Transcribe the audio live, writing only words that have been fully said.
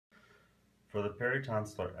For the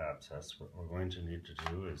peritonsillar abscess, what we're going to need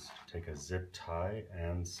to do is take a zip tie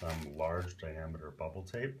and some large diameter bubble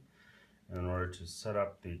tape in order to set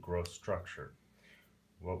up the growth structure.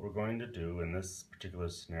 What we're going to do in this particular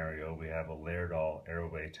scenario, we have a Laerdal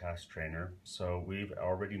airway task trainer, so we've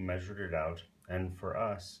already measured it out, and for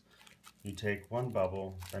us, you take one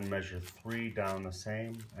bubble, then measure 3 down the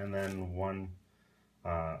same, and then 1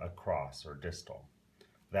 across or distal.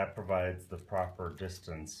 That provides the proper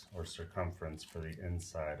distance or circumference for the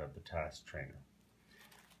inside of the task trainer.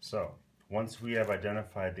 So once we have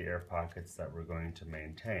identified the air pockets that we're going to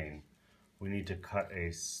maintain, we need to cut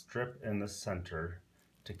a strip in the center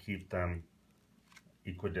to keep them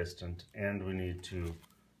equidistant, and we need to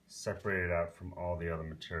separate it out from all the other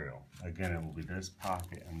material. Again, it will be this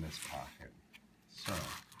pocket and this pocket. So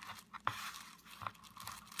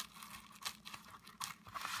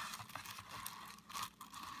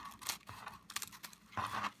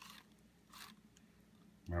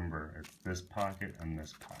remember, it's this pocket and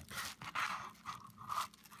this pocket.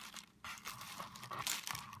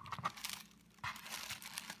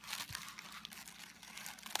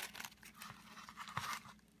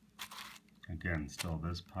 Again, still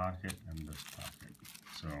this pocket and this pocket.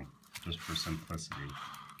 So, just for simplicity.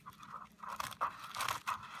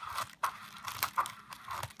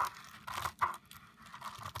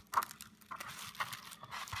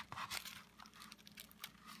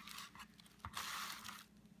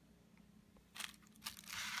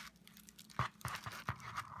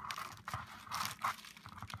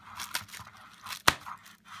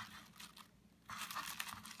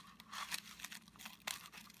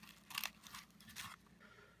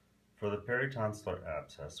 For the peritonsillar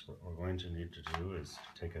abscess, what we're going to need to do is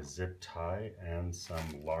take a zip tie and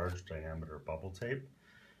some large diameter bubble tape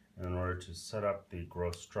in order to set up the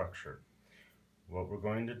growth structure. What we're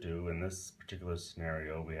going to do in this particular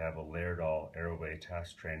scenario, we have a Laerdal airway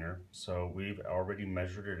task trainer, so we've already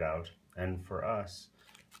measured it out, and for us,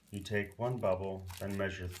 you take one bubble, then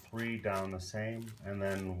measure 3 down the same, and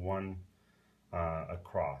then 1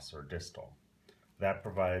 across or distal. That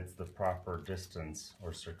provides the proper distance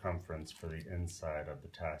or circumference for the inside of the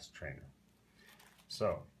task trainer.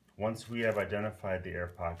 So once we have identified the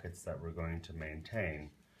air pockets that we're going to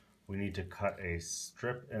maintain, we need to cut a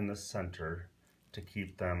strip in the center to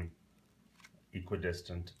keep them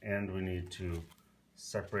equidistant, and we need to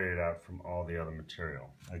separate it out from all the other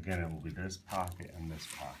material. Again, it will be this pocket and this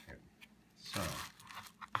pocket. So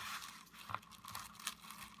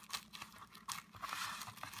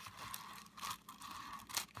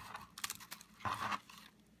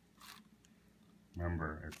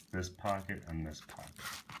remember, it's this pocket and this pocket.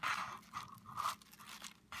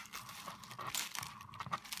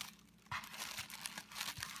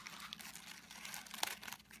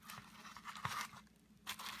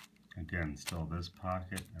 Again, still this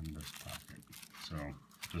pocket and this pocket. So,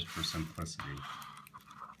 just for simplicity.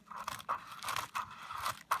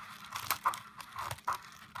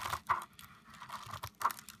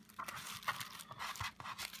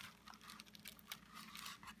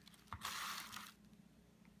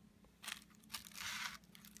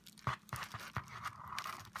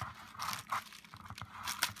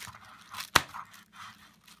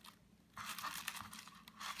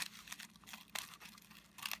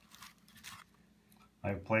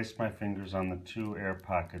 I've placed my fingers on the 2 air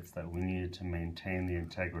pockets that we needed to maintain the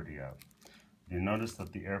integrity of. You notice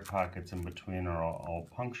that the air pockets in between are all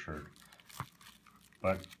punctured,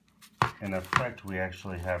 but in effect we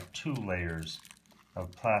actually have 2 layers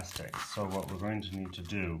of plastic. So what we're going to need to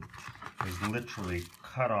do is literally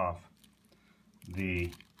cut off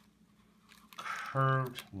the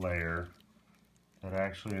curved layer that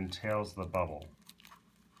actually entails the bubble.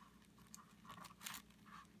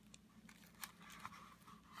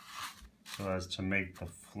 So as to make the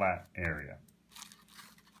flat area.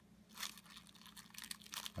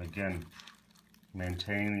 Again,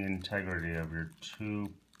 maintain the integrity of your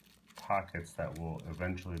 2 pockets that will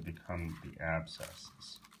eventually become the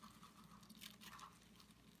abscesses.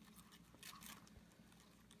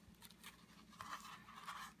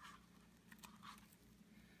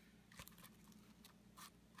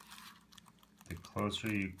 The closer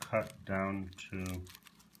you cut down to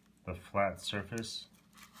the flat surface,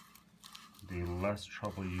 the less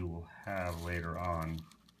trouble you will have later on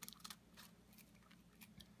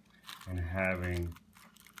in having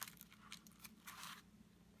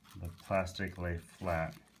the plastic lay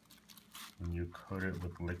flat when you coat it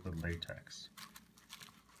with liquid latex.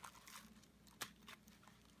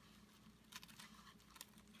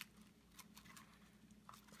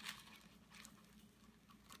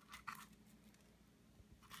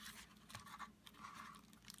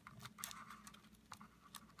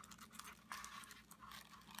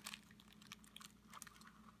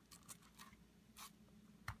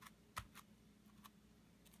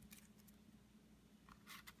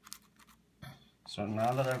 So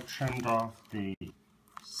now that I've trimmed off the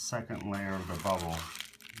second layer of the bubble,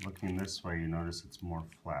 looking this way, you notice it's more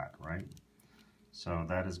flat, right? So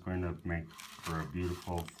that is going to make for a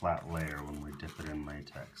beautiful flat layer when we dip it in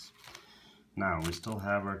latex. Now we still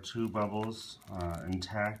have our two bubbles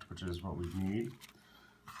intact, which is what we need.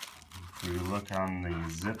 If we look on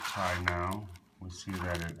the zip tie now, we see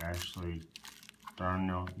that it actually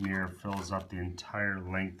darn near fills up the entire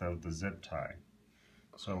length of the zip tie.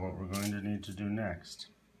 So what we're going to need to do next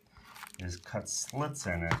is cut slits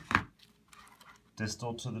in it,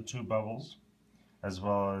 distal to the two bubbles, as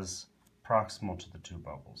well as proximal to the two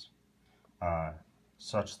bubbles,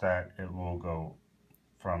 such that it will go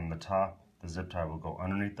from the top, the zip tie will go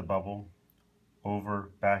underneath the bubble,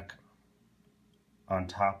 over, back on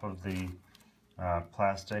top of the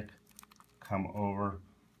plastic, come over,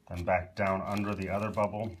 then back down under the other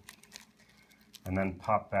bubble, and then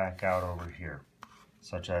pop back out over here,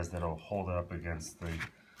 such as that it'll hold it up against the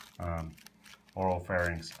oral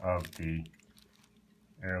pharynx of the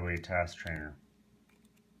airway task trainer.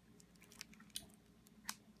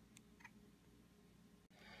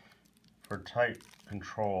 For tight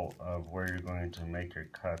control of where you're going to make your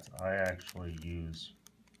cuts, I actually use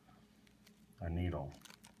a needle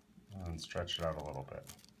and stretch it out a little bit.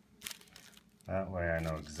 That way I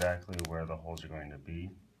know exactly where the holes are going to be.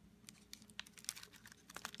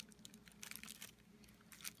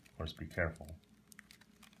 Of course, be careful.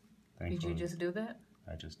 Did you just do that?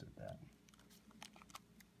 I just did that.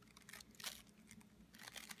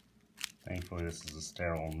 Thankfully, this is a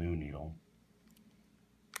sterile new needle.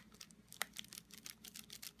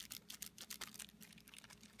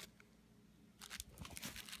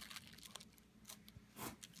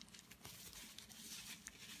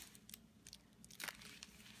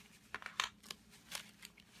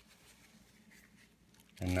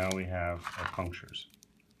 And now we have our punctures,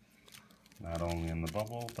 not only in the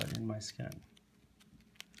bubble, but in my skin.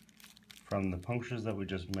 From the punctures that we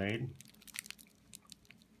just made,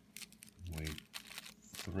 we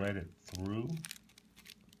thread it through.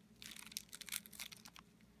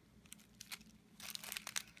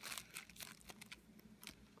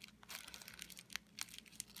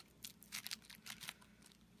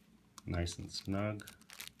 Nice and snug.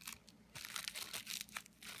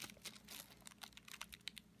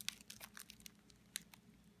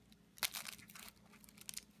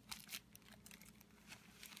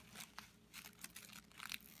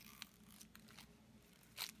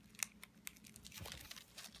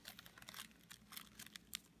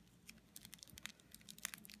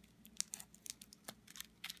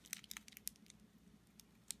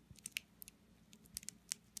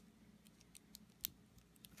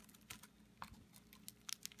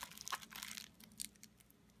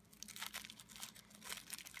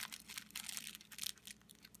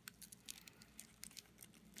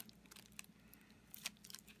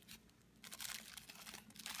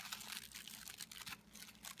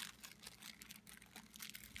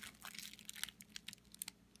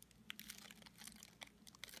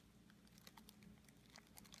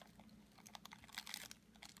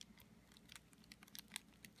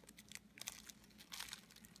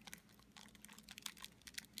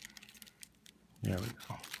 There we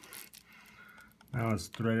go. Now it's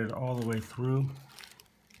threaded all the way through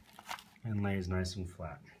and lays nice and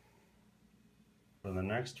flat. For the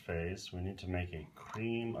next phase, we need to make a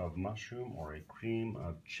cream of mushroom or a cream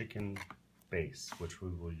of chicken base, which we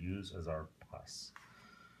will use as our pus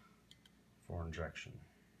for injection.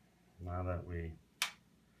 Now that we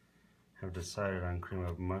have decided on cream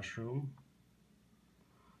of mushroom,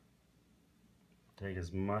 take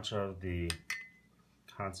as much of the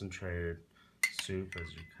concentrated soup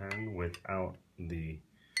as you can without the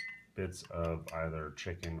bits of either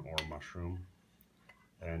chicken or mushroom,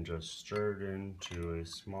 and just stir it into a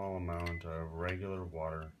small amount of regular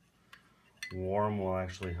water. Warm will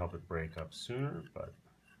actually help it break up sooner, but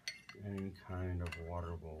any kind of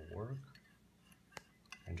water will work.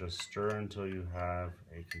 And just stir until you have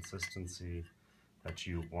a consistency that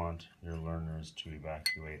you want your learners to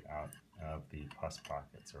evacuate out of the pus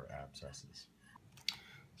pockets or abscesses.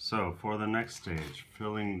 So for the next stage,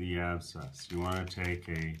 filling the abscess, you want to take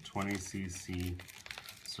a 20 cc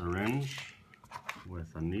syringe with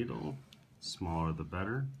a needle, smaller the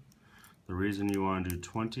better. The reason you want to do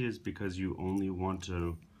 20 is because you only want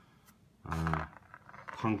to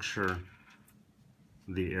puncture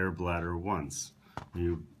the air bladder once.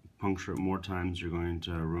 You puncture it more times, you're going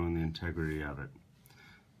to ruin the integrity of it.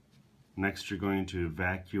 Next, you're going to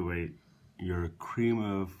evacuate your cream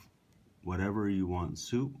of whatever you want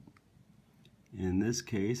soup. In this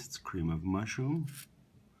case, it's cream of mushroom.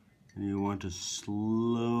 and you want to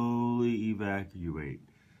slowly evacuate.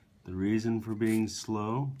 The reason for being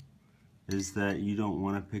slow is that you don't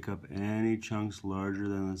want to pick up any chunks larger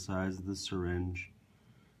than the size of the syringe,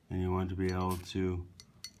 and you want to be able to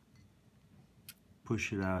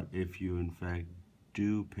push it out if you in fact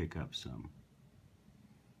do pick up some.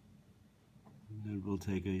 It will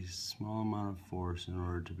take a small amount of force in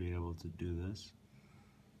order to be able to do this.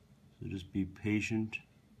 So just be patient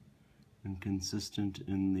and consistent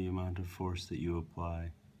in the amount of force that you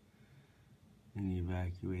apply in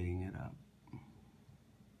evacuating it up.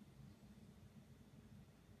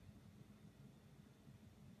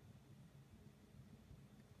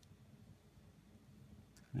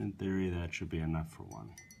 In theory, that should be enough for one.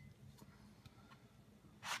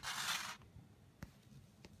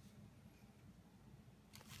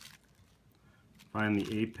 Find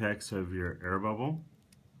the apex of your air bubble,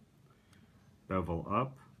 bevel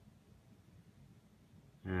up,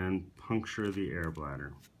 and puncture the air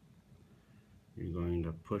bladder. You're going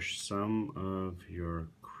to push some of your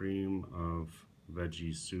cream of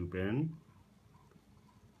veggie soup in,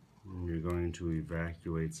 and you're going to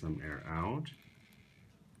evacuate some air out.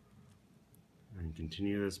 And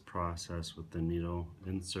continue this process with the needle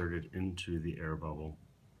inserted into the air bubble,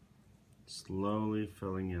 slowly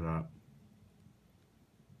filling it up.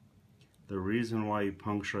 The reason why you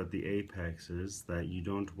puncture at the apex is that you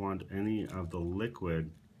don't want any of the liquid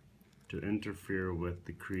to interfere with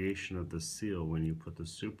the creation of the seal when you put the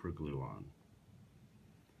super glue on.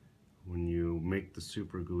 When you make the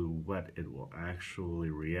super glue wet, it will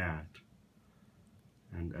actually react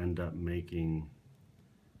and end up making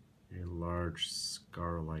a large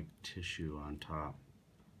scar-like tissue on top,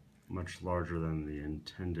 much larger than the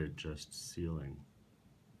intended just sealing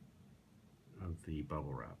of the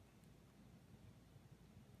bubble wrap.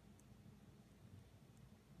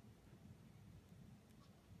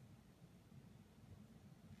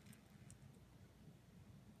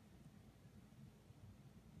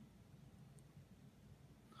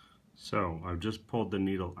 So I've just pulled the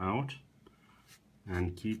needle out,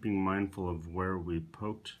 and keeping mindful of where we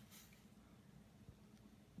poked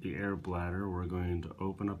the air bladder, we're going to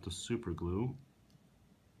open up the super glue,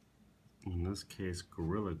 in this case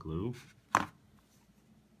Gorilla Glue, and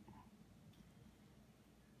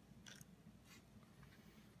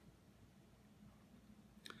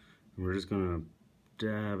we're just going to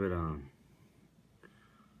dab it on.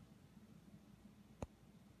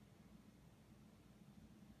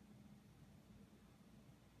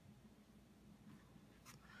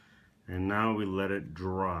 And now we let it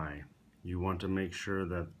dry. You want to make sure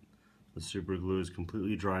that the super glue is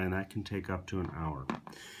completely dry, and that can take up to an hour.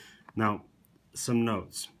 Now, some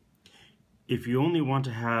notes. If you only want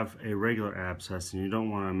to have a regular abscess and you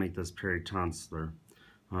don't want to make this peritonsillar,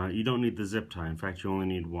 you don't need the zip tie. In fact, you only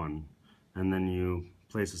need one. And then you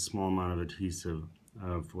place a small amount of adhesive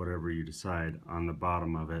of whatever you decide on the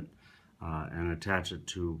bottom of it and attach it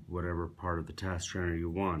to whatever part of the task strainer you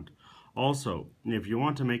want. Also, if you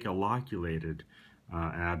want to make a loculated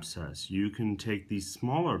abscess, you can take the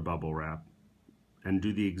smaller bubble wrap and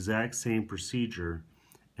do the exact same procedure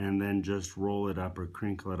and then just roll it up or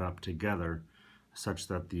crinkle it up together such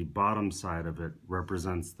that the bottom side of it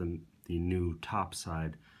represents the new top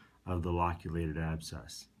side of the loculated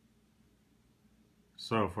abscess.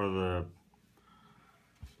 So while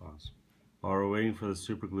we're waiting for the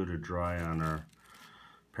super glue to dry on our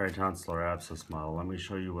Peritonsillar Abscess model, let me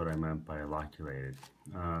show you what I meant by loculated.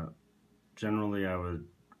 Generally, I would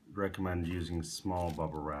recommend using small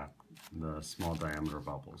bubble wrap, the small diameter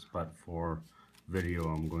bubbles, but for video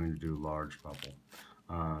I'm going to do large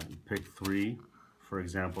bubble. You pick 3, for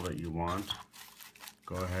example, that you want.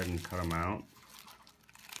 Go ahead and cut them out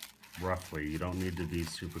roughly. You don't need to be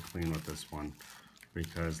super clean with this one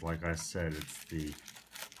because, like I said, it's the...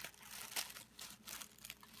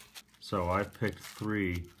 So I picked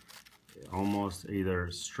 3 almost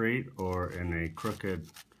either straight or in a crooked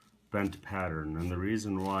bent pattern, and the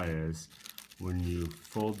reason why is when you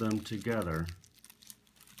fold them together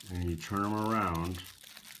and you turn them around,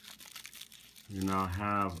 you now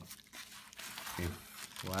have a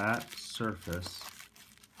flat surface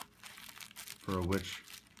for which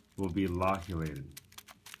will be loculated.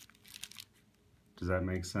 Does that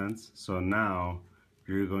make sense? So now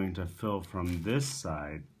you're going to fill from this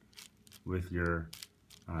side with your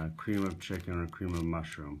cream of chicken or cream of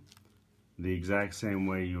mushroom, the exact same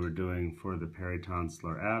way you were doing for the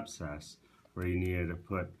peritonsillar abscess, where you needed to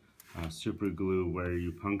put super glue where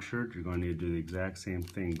you punctured. You're going to do the exact same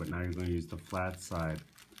thing, but now you're going to use the flat side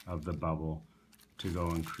of the bubble to go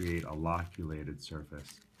and create a loculated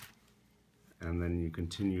surface. And then you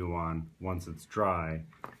continue on, once it's dry,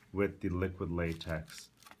 with the liquid latex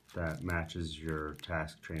that matches your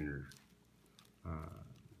task trainer.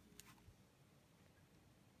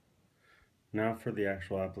 Now for the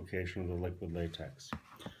actual application of the liquid latex.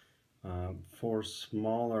 For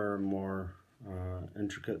smaller, more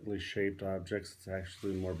intricately shaped objects, it's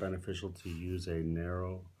actually more beneficial to use a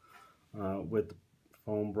narrow width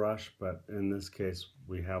foam brush, but in this case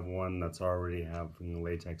we have one that's already having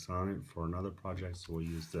latex on it for another project, so we'll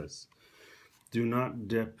use this. Do not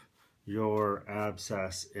dip your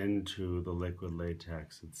abscess into the liquid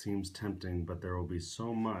latex. It seems tempting, but there will be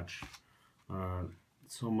so much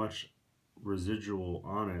residual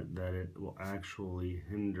on it that it will actually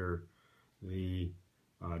hinder the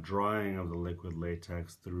drying of the liquid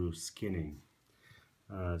latex through skinning.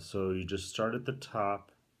 So you just start at the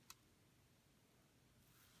top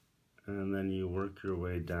and then you work your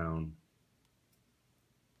way down.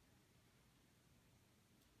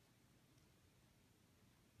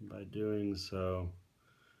 By doing so,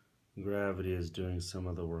 gravity is doing some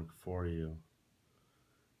of the work for you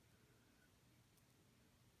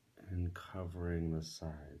and covering the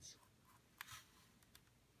sides.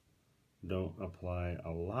 Don't apply a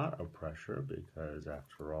lot of pressure because,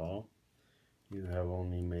 after all, you have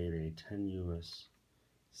only made a tenuous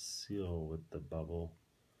seal with the bubble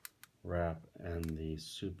wrap and the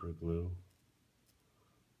super glue.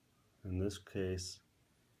 In this case,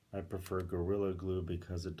 I prefer Gorilla Glue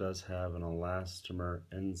because it does have an elastomer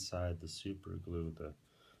inside the super glue, the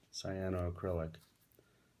cyanoacrylic.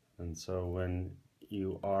 And so when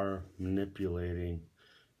you are manipulating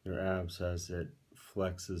your abscess, it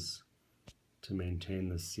flexes to maintain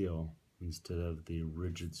the seal instead of the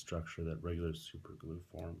rigid structure that regular super glue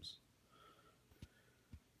forms.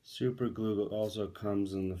 Super glue also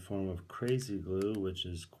comes in the form of crazy glue, which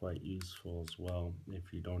is quite useful as well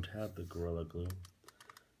if you don't have the Gorilla Glue.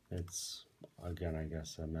 It's, again, I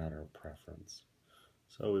guess a matter of preference.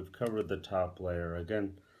 So we've covered the top layer.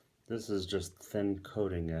 Again, this is just thin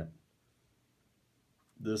coating it.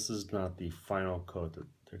 This is not the final coat that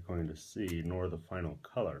they're going to see, nor the final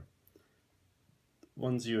color.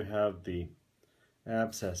 Once you have the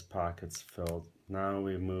abscess pockets filled, now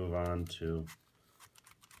we move on to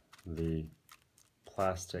the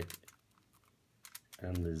plastic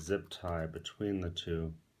and the zip tie between the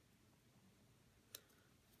two.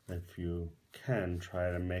 If you can,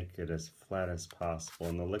 try to make it as flat as possible,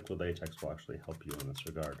 and the liquid latex will actually help you in this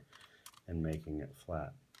regard in making it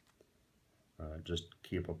flat. Just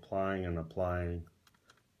keep applying and applying,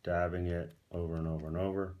 dabbing it over and over and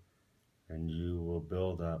over, and you will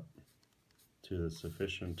build up to the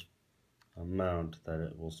sufficient amount that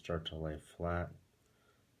it will start to lay flat.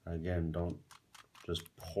 Again, don't just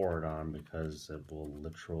pour it on because it will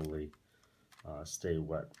literally stay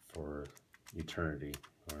wet for eternity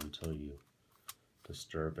or until you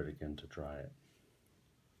disturb it again to dry it.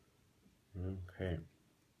 Okay.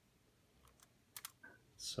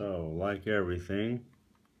 So, like everything,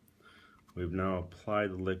 we've now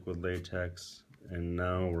applied the liquid latex, and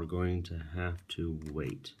now we're going to have to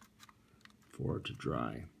wait for it to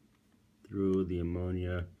dry through the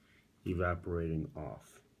ammonia evaporating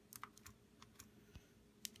off.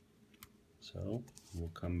 So, we'll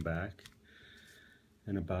come back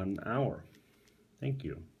in about an hour. Thank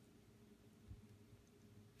you.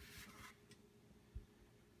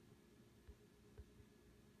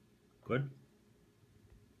 Good?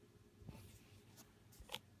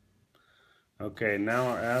 Okay, now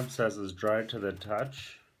our abscess is dried to the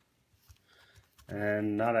touch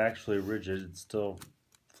and not actually rigid, it's still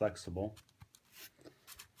flexible.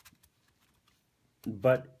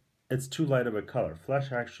 But it's too light of a color.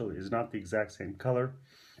 Flesh actually is not the exact same color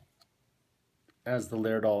as the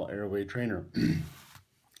Laerdal airway trainer.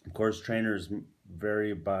 Of course, trainers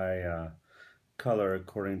vary by color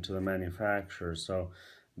according to the manufacturer, so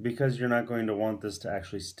because you're not going to want this to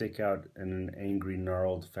actually stick out in an angry,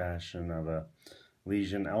 gnarled fashion of a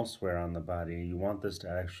lesion elsewhere on the body, you want this to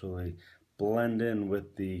actually blend in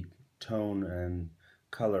with the tone and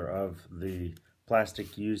color of the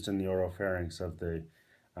plastic used in the oropharynx of the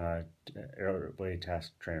airway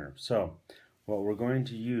task trainer. So what we're going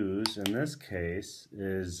to use in this case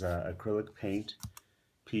is acrylic paint,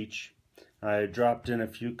 peach. I dropped in a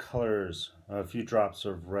few colors, a few drops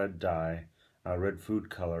of red dye, red food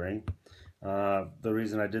coloring. The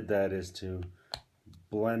reason I did that is to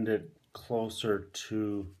blend it closer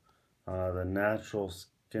to the natural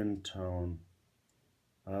skin tone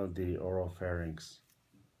of the oropharynx.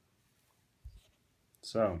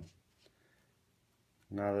 So,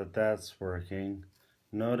 now that that's working,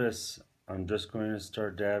 notice I'm just going to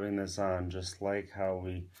start dabbing this on just like how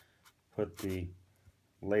we put the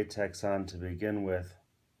latex on to begin with.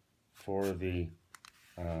 for the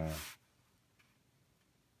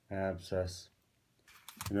abscess,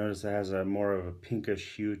 you notice it has a more of a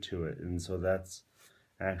pinkish hue to it, and so that's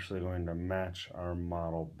actually going to match our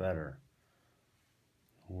model better.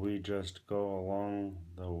 We just go along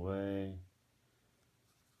the way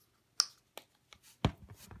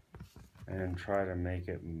and try to make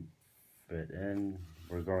it fit in.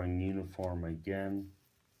 We're going uniform again.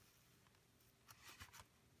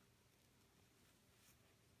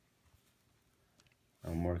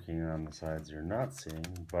 I'm working on the sides you're not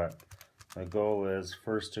seeing, but the goal is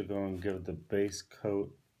first to go and give the base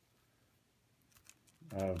coat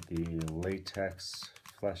of the latex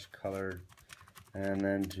flesh colored, and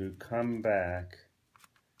then to come back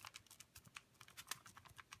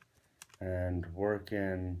and work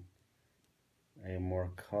in a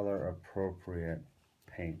more color appropriate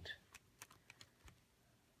paint.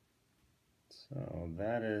 So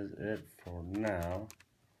that is it for now.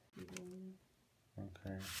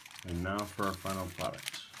 Okay, and now for our final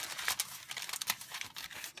product.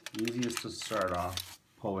 Easiest to start off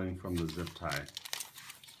pulling from the zip tie,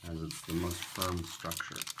 as it's the most firm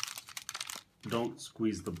structure. Don't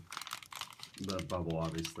squeeze the bubble,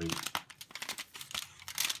 obviously.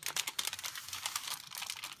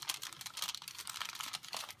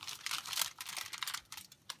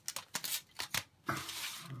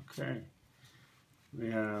 Okay,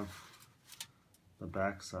 we have the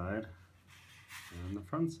back side and the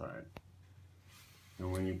front side.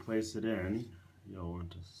 And when you place it in, you'll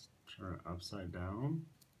want to turn it upside down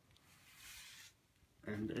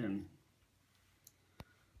and in.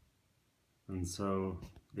 And so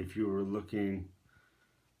if you were looking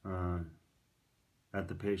at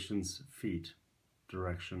the patient's feet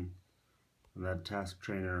direction, that task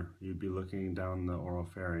trainer, you'd be looking down the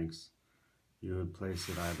oropharynx. You would place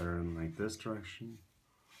it either in like this direction,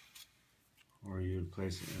 or you would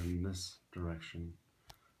place it in this direction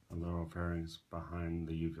of the oropharynx behind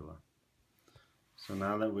the uvula. So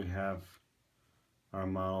now that we have our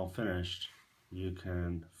model finished, you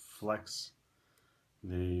can flex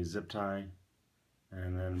the zip tie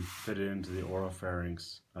and then fit it into the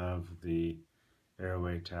oropharynx of the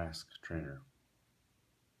airway task trainer.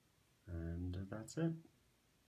 And that's it.